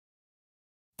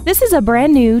This is a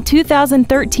brand new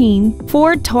 2013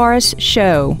 Ford Taurus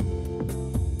SHO.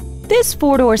 This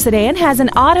four-door sedan has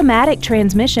an automatic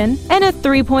transmission and a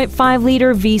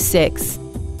 3.5-liter V6.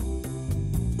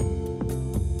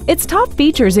 Its top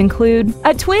features include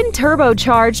a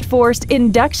twin-turbocharged forced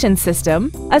induction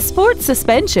system, a sports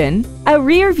suspension, a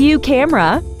rear-view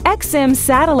camera, XM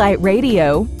satellite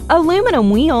radio, aluminum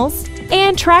wheels,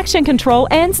 and traction control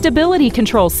and stability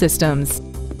control systems.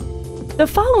 The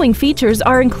following features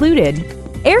are included: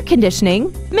 air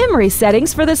conditioning, memory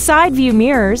settings for the side view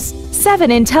mirrors, 7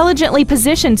 intelligently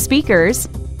positioned speakers,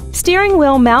 steering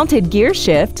wheel mounted gear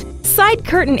shift, side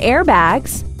curtain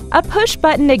airbags, a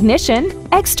push-button ignition,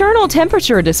 external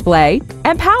temperature display,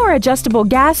 and power adjustable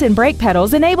gas and brake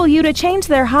pedals enable you to change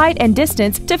their height and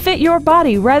distance to fit your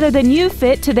body rather than you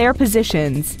fit to their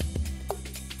positions.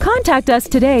 Contact us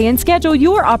today and schedule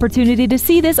your opportunity to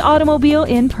see this automobile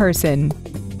in person.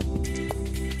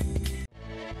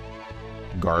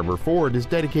 Garber Ford is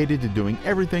dedicated to doing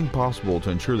everything possible to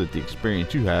ensure that the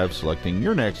experience you have selecting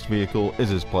your next vehicle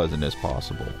is as pleasant as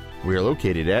possible. We are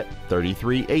located at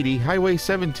 3380 Highway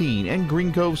 17 in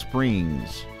Green Cove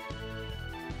Springs.